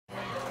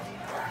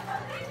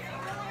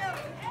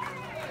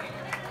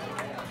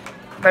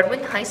Red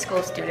Wing High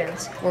School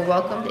students were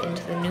welcomed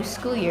into the new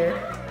school year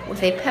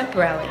with a pep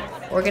rally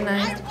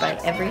organized by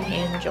Every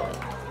Hand Joint.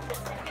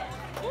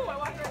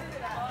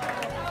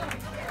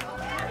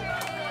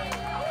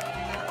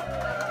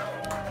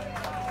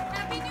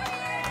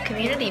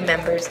 Community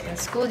members and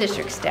school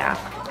district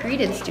staff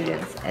greeted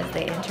students as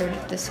they entered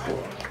the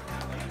school.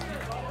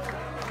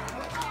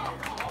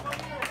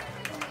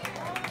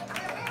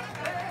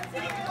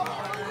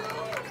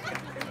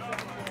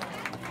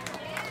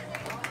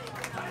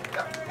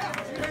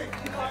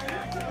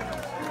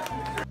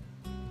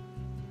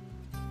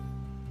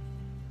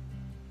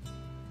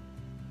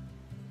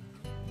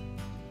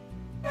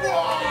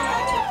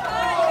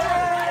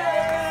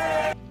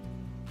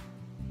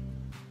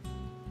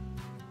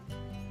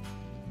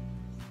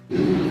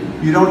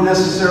 You don't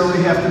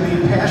necessarily have to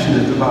be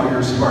passionate about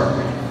your spark.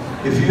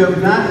 If you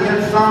have not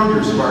yet found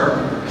your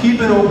spark,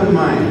 keep an open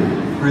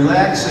mind.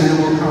 Relax and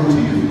it will come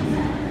to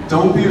you.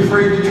 Don't be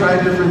afraid to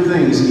try different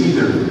things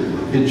either.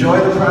 Enjoy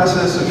the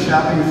process of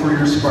shopping for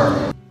your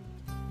spark.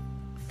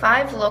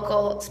 5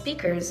 local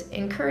speakers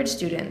encourage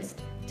students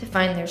to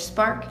find their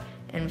spark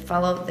and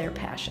follow their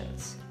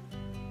passions.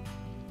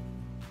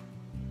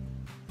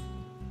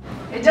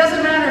 It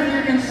doesn't matter if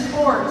you're in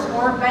sports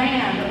or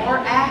band or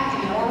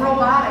acting or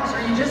robotics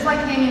or you just like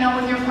hanging out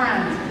with your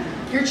friends.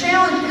 Your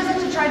challenge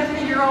isn't to try to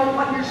figure out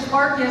what your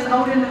spark is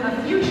out into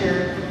the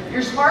future.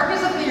 Your spark is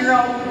to figure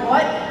out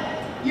what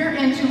you're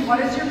into,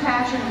 what is your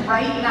passion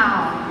right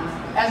now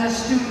as a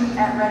student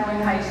at Red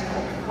Wing High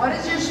School. What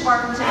is your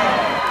spark today?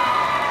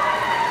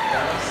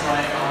 That looks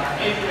like our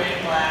 8th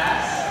grade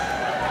class.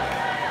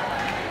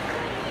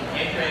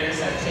 8th graders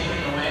have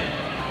taken the win.